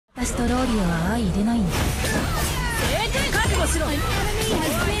私とローリエは相入れないんだ。覚悟しろ。An enemy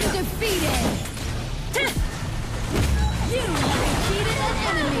has been defeated. You have defeated an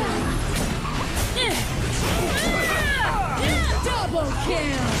enemy. Double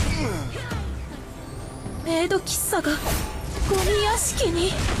kill. メイド喫茶がゴミ屋敷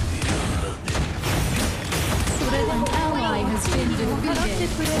に。それでも An ally has been 払って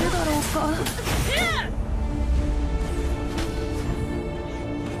defeated. くれるだろうか。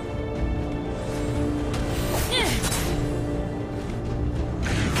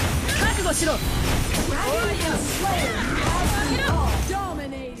覚悟しろ。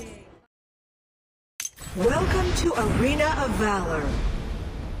Dominating. Welcome to Arena of Valor.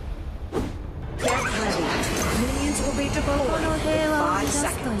 Get ready. Minions will be こ deployed の平和を in 乱 5 すと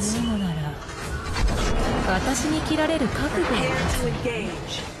seconds. いうのなら、私に切られる覚悟を。 Prepare to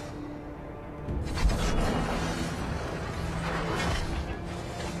engage.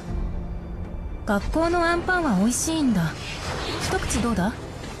 学校のアンパンは美味しいんだ。一口どうだ？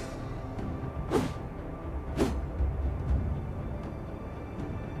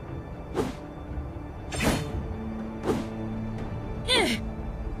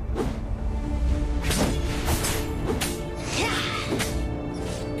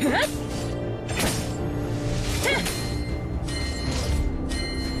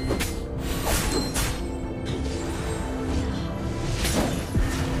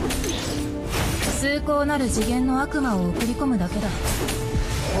崇高なる次元の悪魔を送り込むだけだ。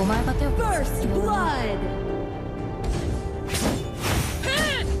お前が手を First blood.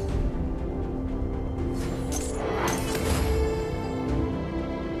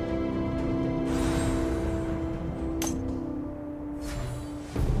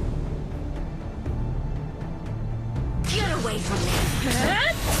 Get away from me.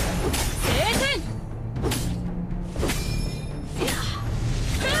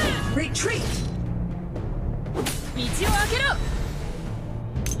 Retreat. 道を開けろ。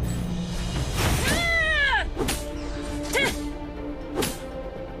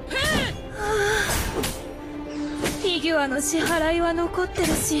フィギュアの支払いは残って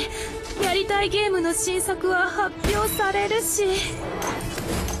るし、やりたいゲームの新作は発表されるし、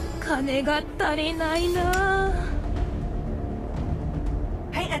金が足りないな。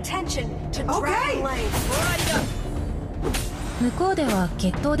 Pay attention to Dragon Lane. 向こうでは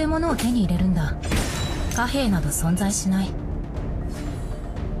決闘で物を手に入れるんだ。貨幣など存在しない。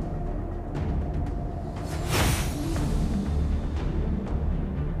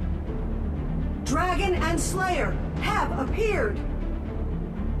Dragon and Slayer have appeared.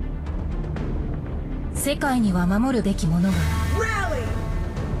 世界には守るべきものが。 Rally.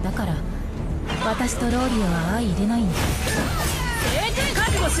 だから私とローリエは相入れないんだ。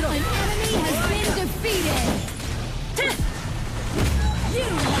覚悟しろ。 An enemy has been defeated. You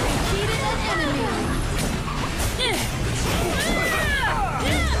have defeated an enemy.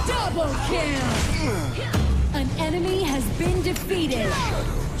 Double kill. An enemy has been defeated.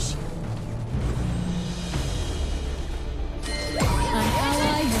 An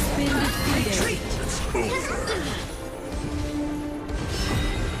ally has been defeated.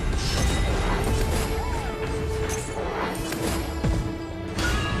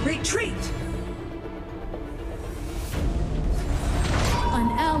 Retreat. An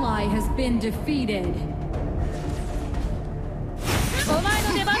ally has been defeated. お前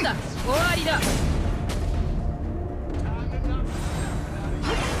の出番だ。終わりだ。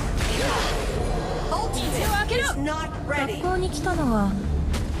 Ultimate is not 学 ready. 校に来たのは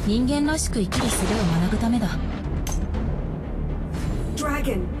人間らしく生きる術を学ぶためだ。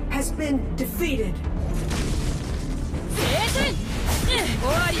 Dragon has been defeated. 終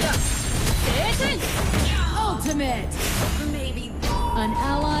わりだ。 Ultimate. Maybe. An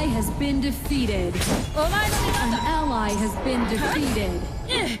ally has been defeated. お前の出番 An だ。 ally has been defeated.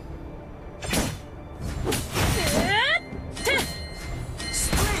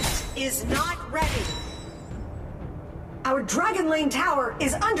 Sprint is not ready. Our Dragon Lane tower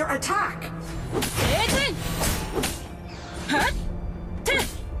is under attack.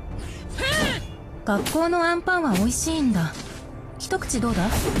 学校のアンパンは美味しいんだ。一口どうだ？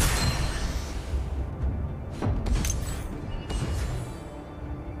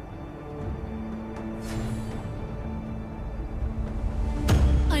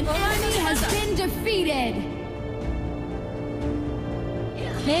 An enemy has been defeated.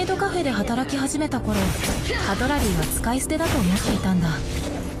 メイドカフェで働き始めた頃、カトラリーは使い捨てだと思っていたんだ。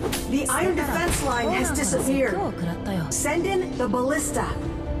 The iron defense line オーナー has から説 disappeared. 教を食らったよ。 Send in the ballista.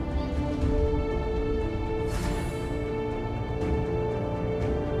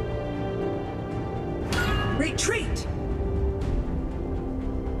 Retreat.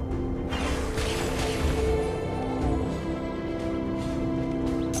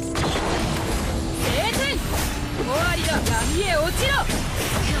 落ちろ。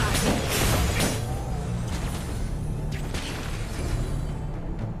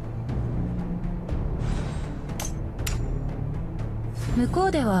向こ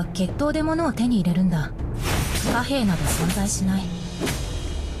うでは決闘で物を手に入れるんだ。貨幣など存在しない。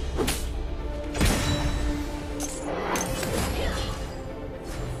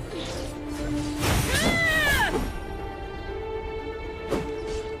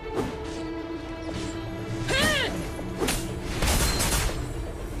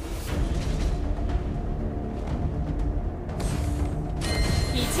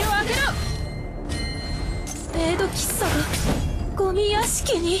道を開けろ。メイド喫茶がゴミ屋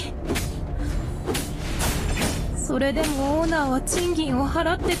敷に。それでもオーナーは賃金を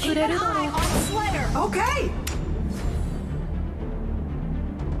払ってくれるだろう。 Okay.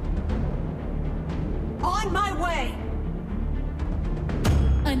 On my way.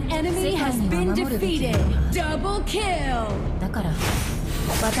 An enemy has been defeated. Double kill. だから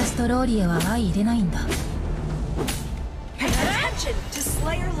私とローリエは相入れないんだ。 Pay attention to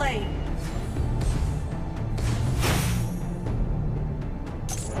Slayer Lane.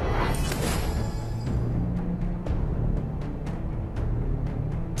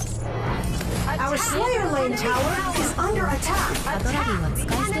 Our Slayer Lane tower is under attack. アトラビーは使い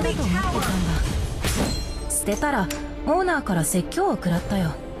捨てだと思っていたんだ。捨てたらオーナーから説教を食らった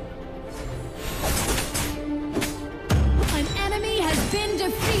よ。 An enemy has been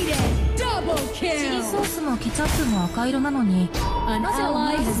defeated. Double チリ kill. ソースもケチャップも赤色なのに An なぜオマ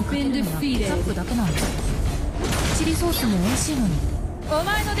ally ール has にかけ been るのはケチャッ defeated. プだけなの。チリソースも美味しいのに。お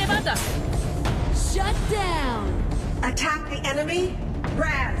前の出番だ。 Shut down. Attack the enemy.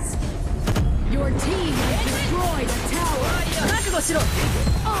 Raz. Your team has destroyed a tower. 覚悟しろ。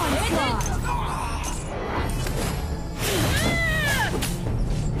 Onslaught.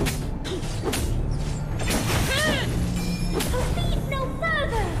 Proceed no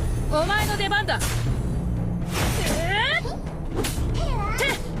further. お前の出番だ。道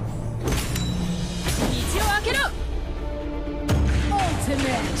を開けろ。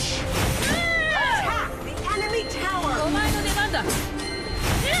 Ultimate. Attack the enemy tower. お前の出番だ。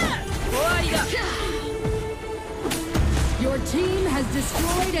終わりだ。 Your team has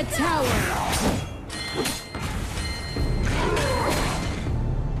destroyed a tower.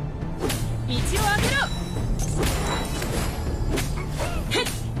 道を開けろ。へっ。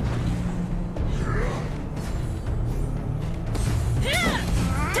晴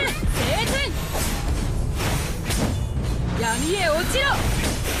天。闇へ落ちろ。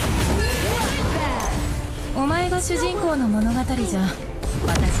お前が主人公の物語じゃ、私は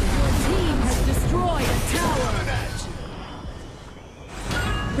Team has destroyed a tower.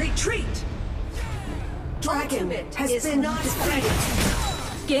 Retreat. Dragon has been defeated.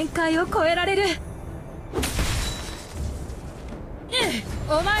 限界を超えられる。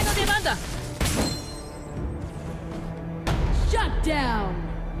お前の出番だ。 Shut down.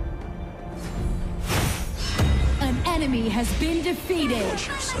 An enemy has been defeated.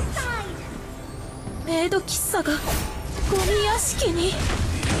 メイド喫茶がゴミ屋敷に。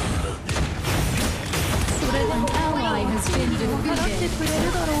それでも An ally has been 払って defeated. くれ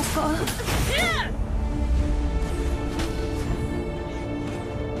るだろうか。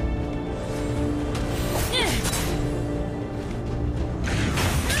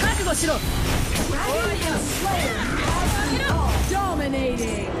覚悟しろ。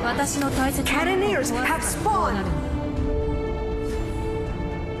 Dominating. 私の大切な Cannoneers have spawned.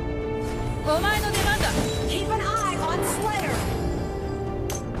 お前の出番だ。 Keep an eye on Slayer.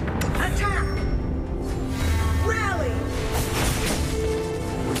 Attack. Rally.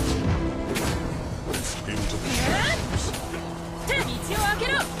 道を開け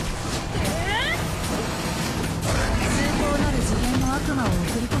ろ。崇高なる次元の悪魔を送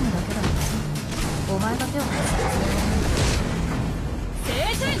り込むだけだ。お前が手を離す晴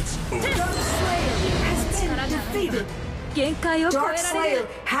天。 Dark Slayer has been defeated. 限界を超 Dark えられ Slayer る。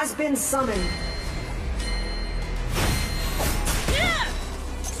 has been summoned.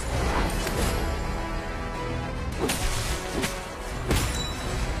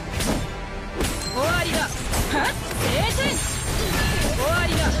 終わりだ。はっ晴天。終わり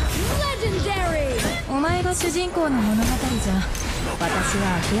だ。 Legendary. お前が主人公の物語じゃ、私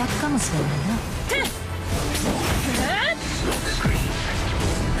は悪役かもしれないな。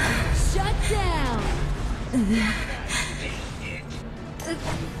 Shut down.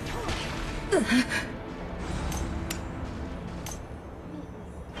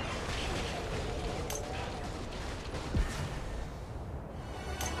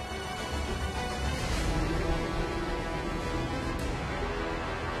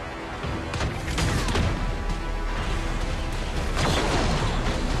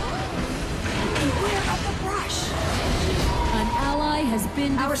 has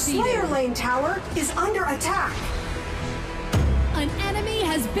been Our Slayer defeated. Lane Tower is under attack. An enemy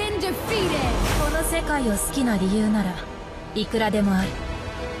has been defeated. この世界を好きな理由ならいくらでもある。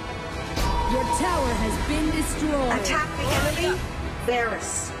 Your tower has been destroyed. Attack the enemy,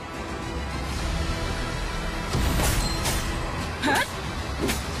 Varus.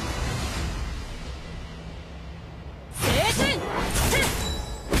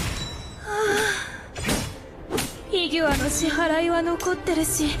 フィギュアの支払いは残ってる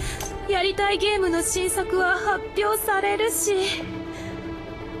し、やりたいゲームの新作は発表されるし、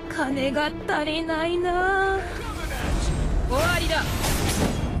金が足りないな。終わりだ。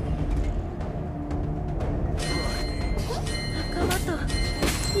仲間と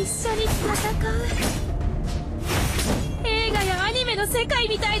一緒に戦う。映画やアニメの世界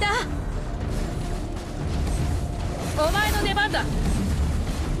みたいだ。お前の出番だ。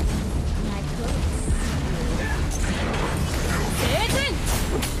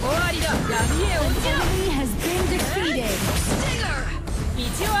終わりだ。闇へ落ちろ。 Enemy has been defeated. 道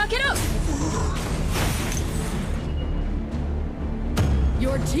を開けろ。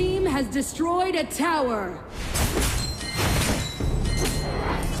 Your team has destroyed a tower.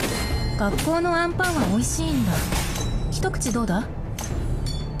 学校のアンパンは美味しいんだ。一口どうだ？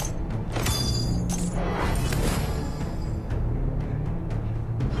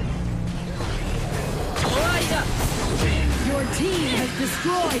終わりだ。 Your team has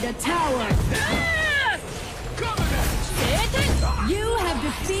destroyed a tower. You have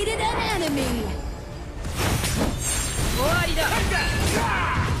defeated an enemy. 終わりだ。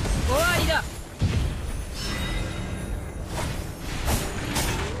終わりだ。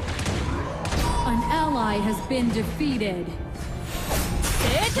 An ally has been defeated.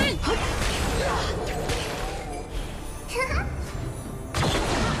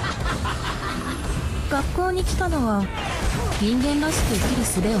 学校に来たのは人間らしく生きる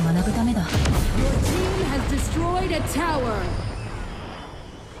術を学ぶためだ。 Your team has destroyed a tower.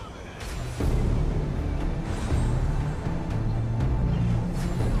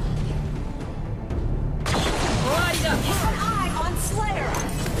 終わりだ。 Keep an eye on Slayer.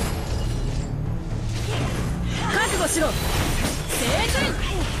 覚悟しろ。聖天。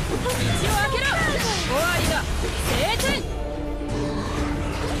道を開けろ。終わりだ。聖天。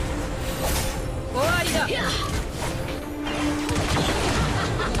終わりだ。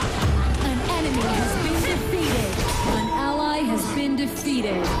 An enemy has been defeated. An ally has been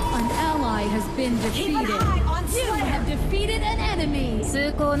defeated. An ally has been Keep an defeated. eye on You Slayer. have defeated an enemy.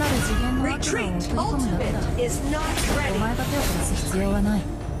 崇高なる次元の悪魔を Retreat. 送り込むだけだ。 Ultimate is not お ready. 前が手を下す必要はない。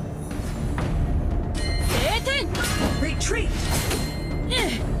聖天。 Retreat.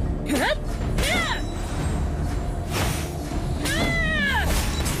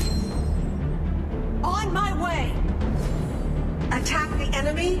 On my way. Attack the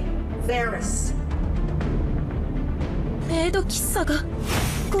enemy, Varus. メイド喫茶が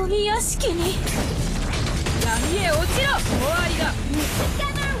ゴミ屋敷に。闇へ落ちろ。終わりだ。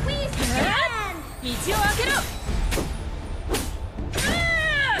道を開けろ。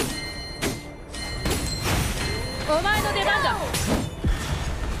お前の出番だ。道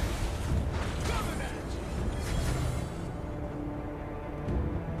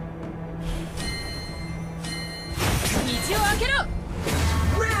を開けろ。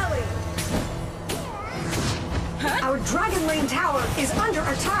 Rally. Our Dragon Lane Tower is under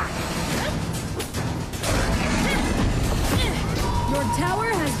attack. Your tower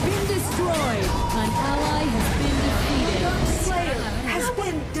has been destroyed. An ally has been defeated. Slayer has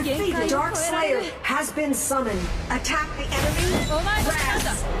been defeated. Dark Slayer has been summoned. Attack the enemy, お前の出番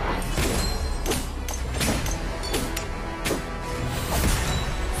だ。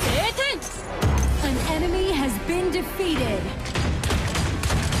 Raz. An enemy has been defeated.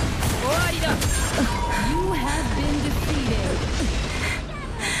 終わりだ。 You have been defeated.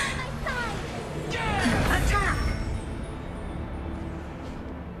 Attack.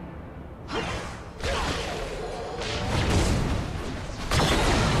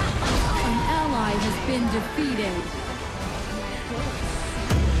 An ally has been defeated.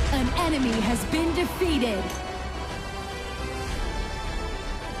 An enemy has been defeated.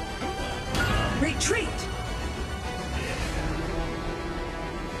 Retreat.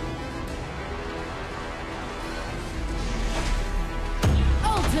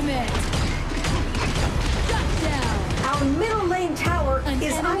 Ultimate. Shut down. Our middle lane tower An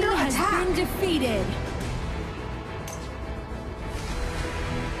is enemy under has attack. been defeated.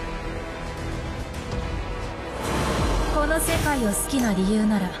 この世界を好きな理由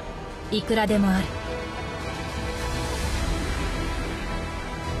ならいくらでもある。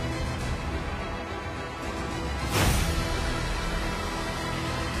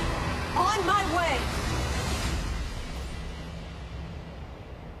On my way.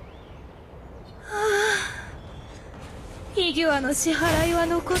 フィギュアの支払いは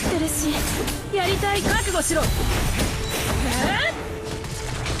残ってるし、やりたい。覚悟しろ。道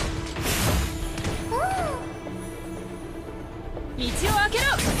を開けろ。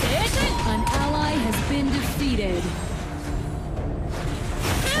An ally has been defeated.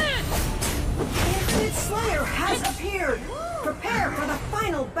 Infinite Slayer has appeared. Prepare for the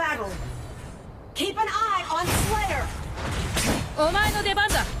final battle. Keep an eye on Slayer. お前の出番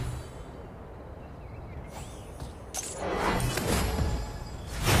だ。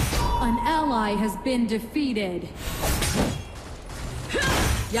An ally has been defeated.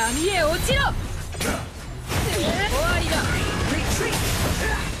 闇へ落ちろ。終わりだ。 Retreat.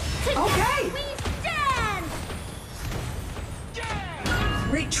 Okay.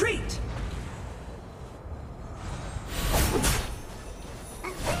 Retreat.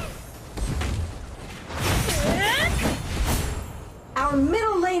 Our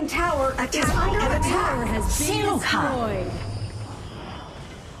middle lane tower is under Tower attack. has been destroyed.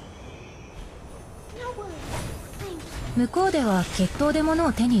 向こうでは決闘で物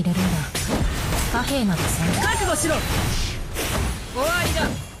を手に入れるんだ。貨幣など戦略。覚悟しろ。終わりだ。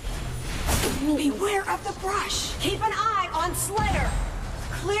 Beware of the brush. Keep an eye on Slayer.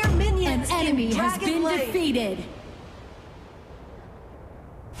 Clear minions An enemy in has Dragon been Lane. defeated.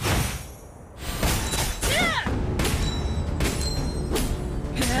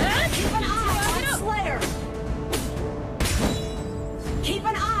 Keep an eye on Slayer. Keep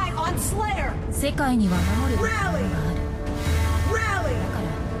an eye on Slayer. 世界には守るべきものがある。 Rally. だか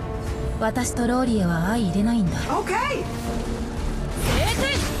ら私とローリエは相入れないんだ。 Okay.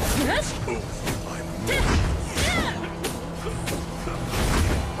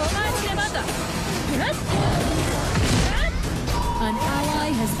 お前の出番だ。 An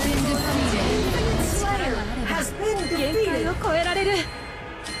ally has been defeated. Slayer has been 限界 defeated. を超えられる。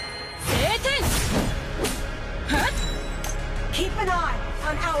 Keep an eye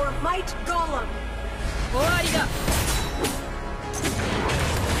on our might golem. 終わりだ。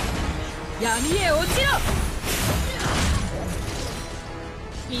闇へ落ちろ。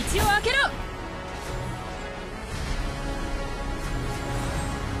道を開けろ。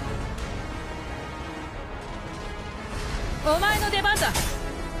お前の出番だ。道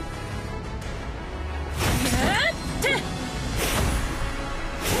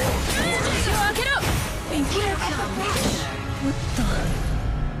を開けろ。おっと。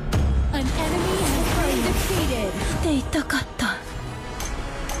 An enemy has been defeated. 見ていたかった。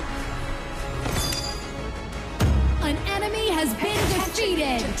 An enemy has been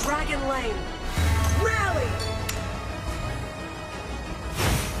defeated. To Dragon Lane. Rally.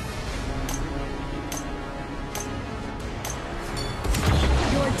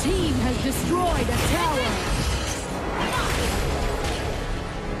 Your team has destroyed a tower.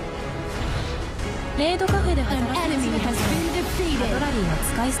 レイドカフェで An 働き始 enemy め has た been ドラ defeated. リーは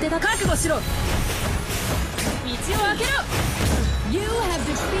使い捨てだ。覚悟しろ。道を開けろ。 You have